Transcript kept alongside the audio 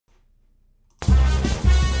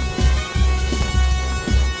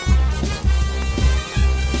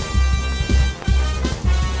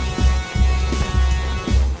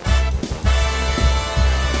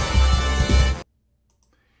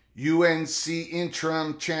UNC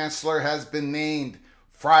Interim Chancellor has been named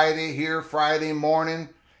Friday morning.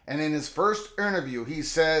 And in his first interview, he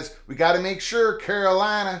says, we got to make sure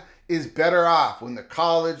Carolina is better off when the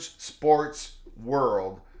college sports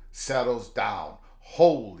world settles down.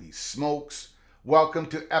 Holy smokes. Welcome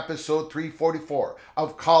to episode 344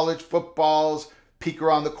 of College Football's Peek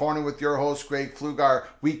Around the Corner with your host, Greg Pflugar.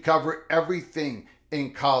 We cover everything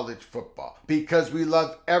in college football because we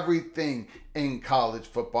love everything in college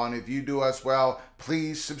football. And if you do as well,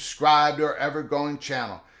 please subscribe to our ever-growing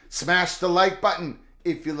channel. Smash the like button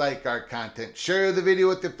if you like our content. Share the video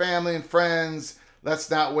with your family and friends. Let's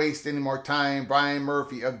not waste any more time. Brian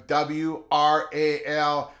Murphy of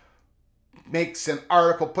WRAL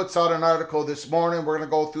puts out an article this morning. We're going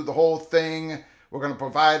to go through the whole thing. We're going to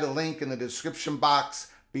provide a link in the description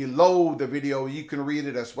box below the video. You can read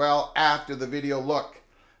it as well after the video. Look,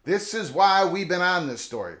 this is why we've been on this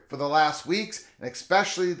story for the last weeks, and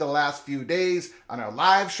especially the last few days on our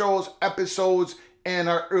live shows, episodes, and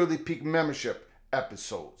our early peak membership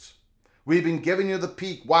episodes. We've been giving you the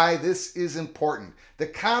peek why this is important. The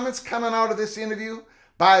comments coming out of this interview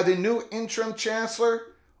by the new interim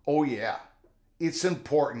chancellor, oh yeah, it's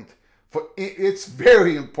important. It's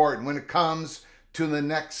very important when it comes to the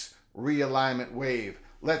next realignment wave.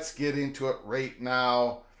 Let's get into it right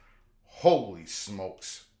now. Holy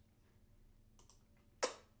smokes.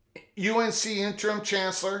 UNC interim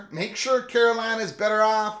chancellor, make sure Carolina is better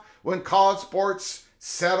off when college sports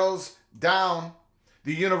settles down.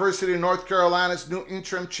 The University of North Carolina's new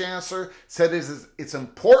interim chancellor said it's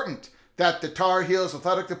important that the Tar Heels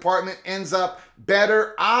athletic department ends up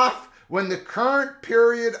better off when the current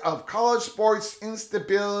period of college sports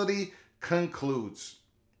instability concludes.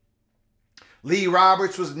 Lee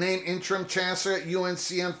Roberts was named interim chancellor at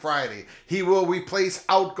UNC on Friday. He will replace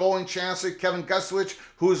outgoing chancellor Kevin Guswich,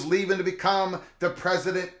 who is leaving to become the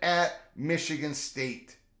president at Michigan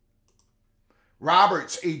State.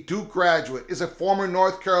 Roberts, a Duke graduate, is a former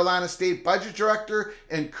North Carolina State budget director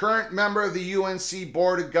and current member of the UNC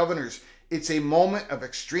Board of Governors. It's a moment of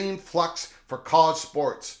extreme flux for college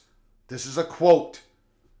sports. This is a quote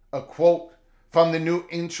from the new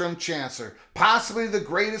interim chancellor. Possibly the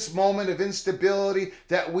greatest moment of instability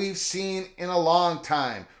that we've seen in a long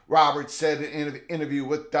time, Roberts said in an interview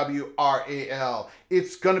with WRAL.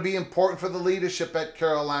 It's going to be important for the leadership at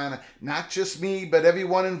Carolina, not just me, but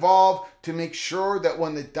everyone involved, to make sure that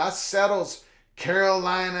when the dust settles,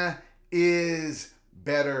 Carolina is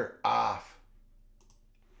better off.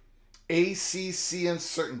 ACC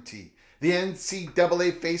uncertainty. The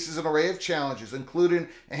NCAA faces an array of challenges, including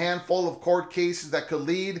a handful of court cases that could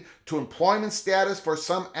lead to employment status for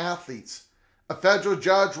some athletes. A federal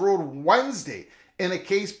judge ruled Wednesday in a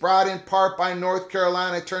case brought in part by North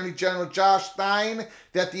Carolina Attorney General Josh Stein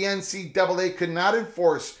that the NCAA could not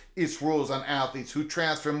enforce its rules on athletes who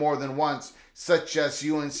transfer more than once, such as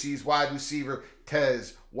UNC's wide receiver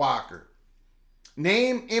Tez Walker.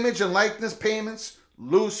 Name, image, and likeness payments,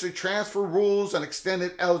 looser transfer rules, and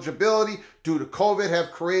extended eligibility due to COVID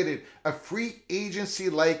have created a free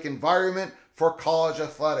agency-like environment for college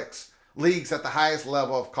athletics. Leagues at the highest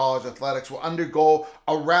level of college athletics will undergo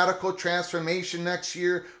a radical transformation next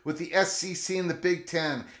year, with the SEC and the Big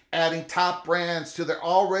Ten adding top brands to their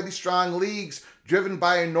already strong leagues, driven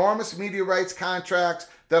by enormous media rights contracts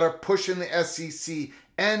that are pushing the SEC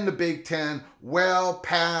and the Big Ten well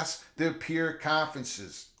past their peer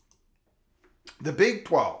conferences. The Big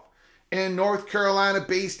 12 and North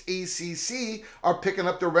Carolina-based ACC are picking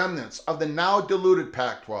up the remnants of the now diluted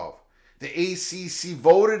Pac-12. The ACC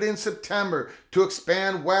voted in September to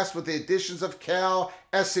expand west with the additions of Cal,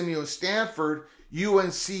 SMU, and Stanford.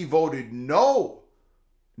 UNC voted no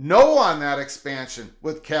on that expansion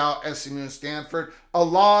with Cal, SMU, and Stanford,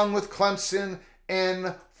 along with Clemson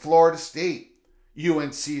and Florida State.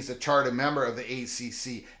 UNC is a charter member of the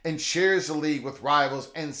ACC and shares the league with rivals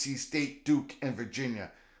NC State, Duke, and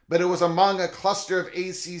Virginia. But it was among a cluster of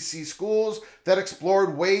ACC schools that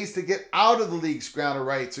explored ways to get out of the league's ground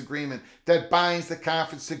rights agreement that binds the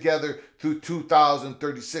conference together through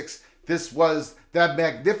 2036. This was the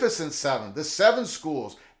Magnificent Seven, the seven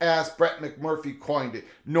schools, as Brett McMurphy coined it: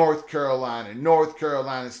 North Carolina, North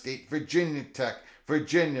Carolina State, Virginia Tech,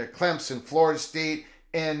 Virginia, Clemson, Florida State,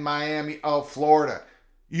 and Miami of Florida.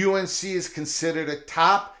 UNC is considered a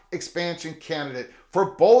top expansion candidate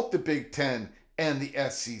for both the Big Ten and the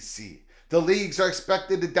SEC. The leagues are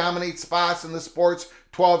expected to dominate spots in the sport's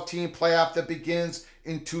 12-team playoff that begins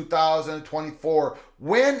in 2024.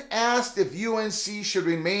 When asked if UNC should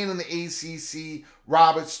remain in the ACC,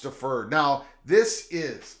 Roberts deferred. Now, this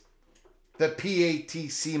is the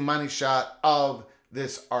PATC money shot of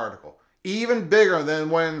this article. Even bigger than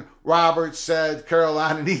when Roberts said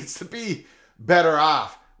Carolina needs to be better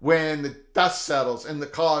off when the dust settles in the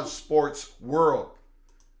college sports world.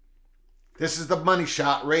 This is the money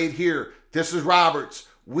shot right here. This is Roberts.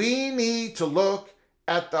 We need to look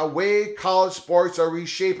at the way college sports are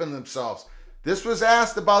reshaping themselves. This was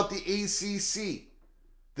asked about the ACC.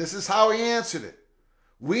 This is how he answered it.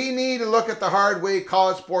 We need to look at the hard way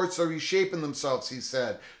college sports are reshaping themselves, he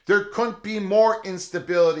said. There couldn't be more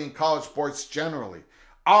instability in college sports generally.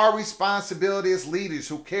 Our responsibility as leaders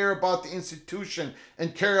who care about the institution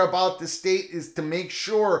and care about the state is to make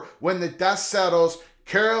sure when the dust settles,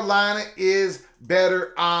 Carolina is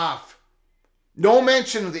better off. No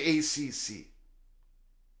mention of the ACC.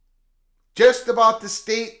 Just about the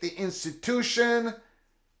state, the institution.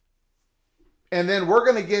 And then we're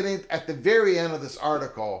going to get in at the very end of this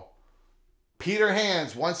article. Peter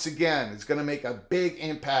Hans, once again, is going to make a big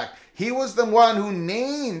impact. He was the one who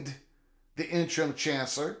named the interim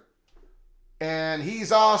chancellor. And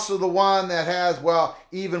he's also the one that has, well,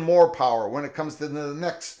 even more power when it comes to the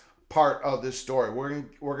next part of this story.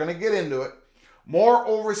 We're going to get into it. More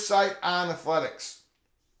oversight on athletics.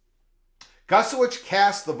 Gusowich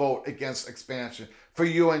cast the vote against expansion for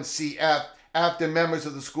UNCF after members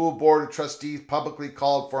of the school board of trustees publicly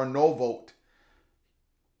called for a no vote.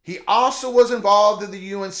 He also was involved in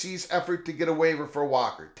the UNC's effort to get a waiver for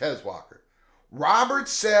Walker, Tez Walker.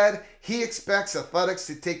 Roberts said he expects athletics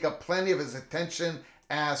to take up plenty of his attention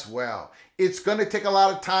as well. It's going to take a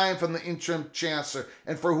lot of time from the interim chancellor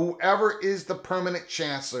and for whoever is the permanent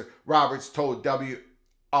chancellor, Roberts told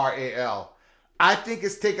WRAL. I think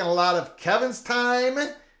it's taken a lot of Kevin's time,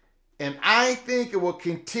 and I think it will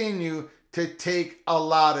continue to take a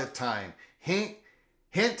lot of time. Hint,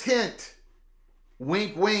 hint, hint.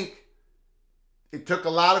 Wink, wink. It took a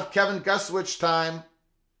lot of Kevin Gusowich's time.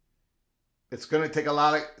 It's going to take up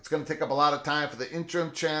a lot of time for the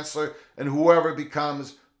interim chancellor and whoever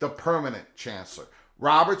becomes the permanent chancellor.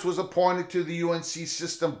 Roberts was appointed to the UNC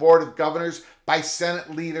System Board of Governors by Senate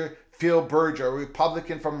Leader Phil Berger, a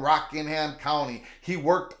Republican from Rockingham County. He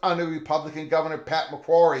worked under Republican Governor Pat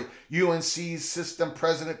McCrory. UNC's System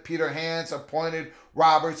President Peter Hans appointed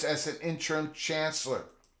Roberts as an interim chancellor.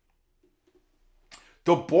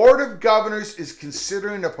 The Board of Governors is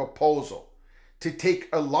considering a proposal to take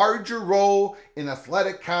a larger role in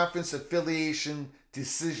athletic conference affiliation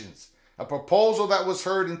decisions. A proposal that was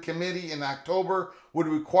heard in committee in October would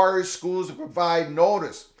require schools to provide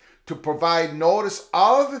notice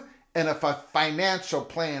of and a financial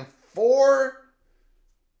plan for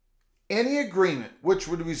any agreement which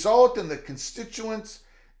would result in the constituents,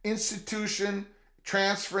 institution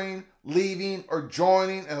transferring, leaving, or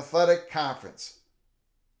joining an athletic conference.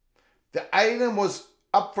 The item was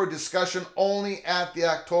up for discussion only at the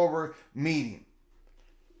October meeting.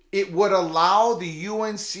 It would allow the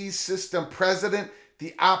UNC system president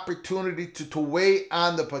the opportunity to weigh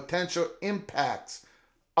on the potential impacts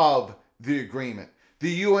of the agreement.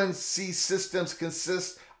 The UNC systems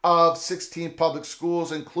consist of 16 public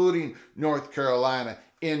schools, including North Carolina,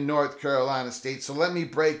 in North Carolina State. So let me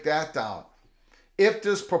break that down. If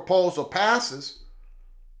this proposal passes,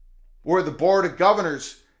 where the Board of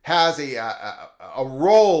Governors has a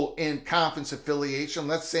role in conference affiliation,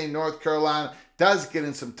 let's say North Carolina does get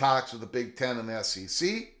in some talks with the Big Ten and the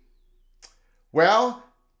SEC, well,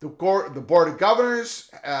 the Board of Governors,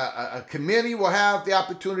 a committee will have the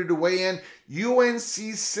opportunity to weigh in. UNC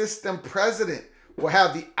system president will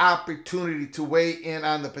have the opportunity to weigh in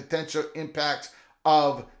on the potential impacts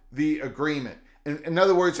of the agreement. In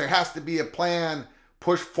other words, there has to be a plan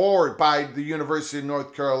pushed forward by the University of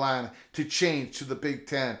North Carolina to change to the Big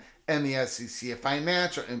Ten and the SEC, a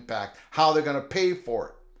financial impact, how they're going to pay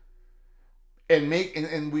for it.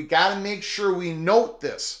 And we got to make sure we note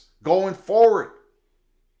this going forward.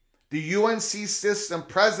 The UNC system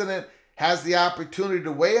president has the opportunity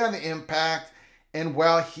to weigh on the impact, and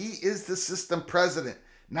while he is the system president,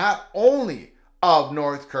 not only of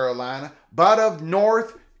North Carolina, but of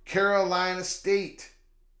North Carolina State.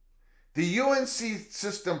 The UNC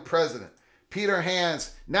system president, Peter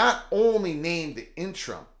Hans, not only named the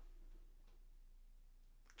interim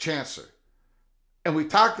chancellor, and we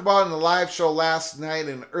talked about in the live show last night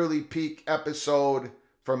in an early peak episode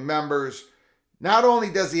for members, not only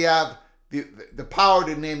does he have the power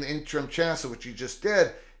to name the interim chancellor, which he just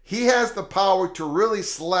did, he has the power to really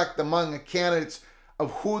select among the candidates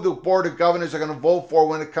of who the Board of Governors are going to vote for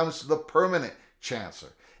when it comes to the permanent chancellor.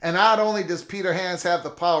 And not only does Peter Hans have the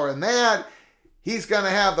power in that, he's going to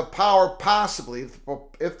have the power possibly,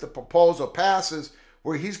 if the proposal passes,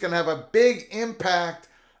 where he's going to have a big impact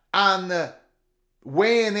on the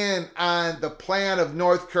weighing in on the plan of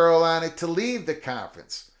North Carolina to leave the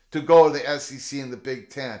conference, to go to the SEC and the Big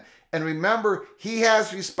Ten. And remember, he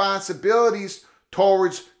has responsibilities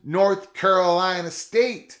towards North Carolina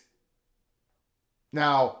State.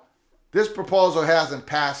 Now, this proposal hasn't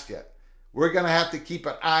passed yet. We're going to have to keep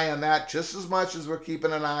an eye on that just as much as we're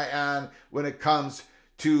keeping an eye on when it comes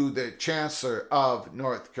to the Chancellor of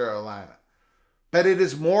North Carolina. But it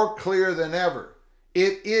is more clear than ever.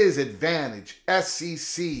 It is advantage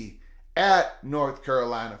SEC at North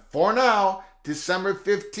Carolina. For now, December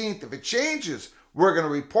 15th. If it changes, we're going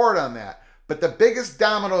to report on that. But the biggest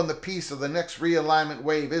domino in the piece of the next realignment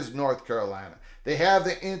wave is North Carolina. They have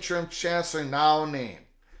the interim chancellor now named.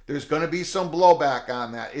 There's going to be some blowback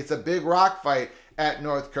on that. It's a big rock fight at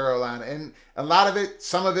North Carolina. And a lot of it,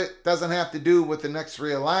 some of it doesn't have to do with the next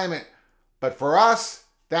realignment. But for us,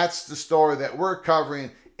 that's the story that we're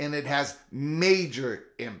covering, and it has major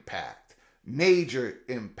impact. Major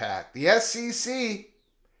impact. The SEC,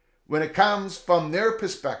 when it comes from their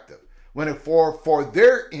perspective, when it for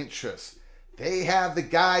their interests, they have the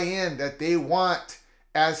guy in that they want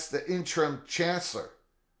as the interim chancellor.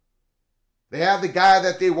 They have the guy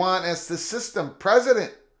that they want as the system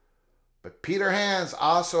president. But Peter Hands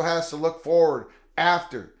also has to look forward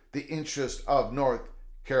after the interest of North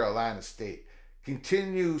Carolina State.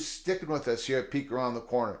 Continue sticking with us here at Peek Around the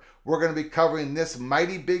Corner. We're going to be covering this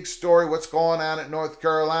mighty big story, what's going on at North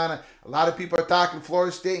Carolina. A lot of people are talking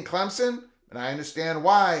Florida State and Clemson, and I understand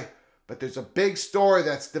why. But there's a big story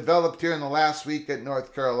that's developed here in the last week at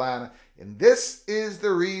North Carolina. And this is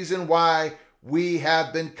the reason why we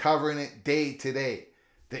have been covering it day to day.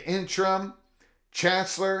 The interim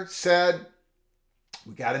chancellor said,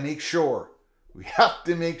 we have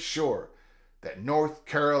to make sure that North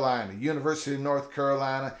Carolina, University of North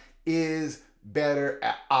Carolina, is better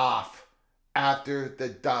off after the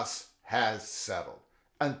dust has settled.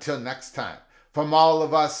 Until next time, from all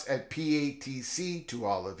of us at PATC to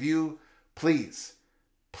all of you, please,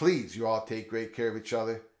 you all take great care of each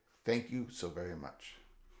other. Thank you so very much.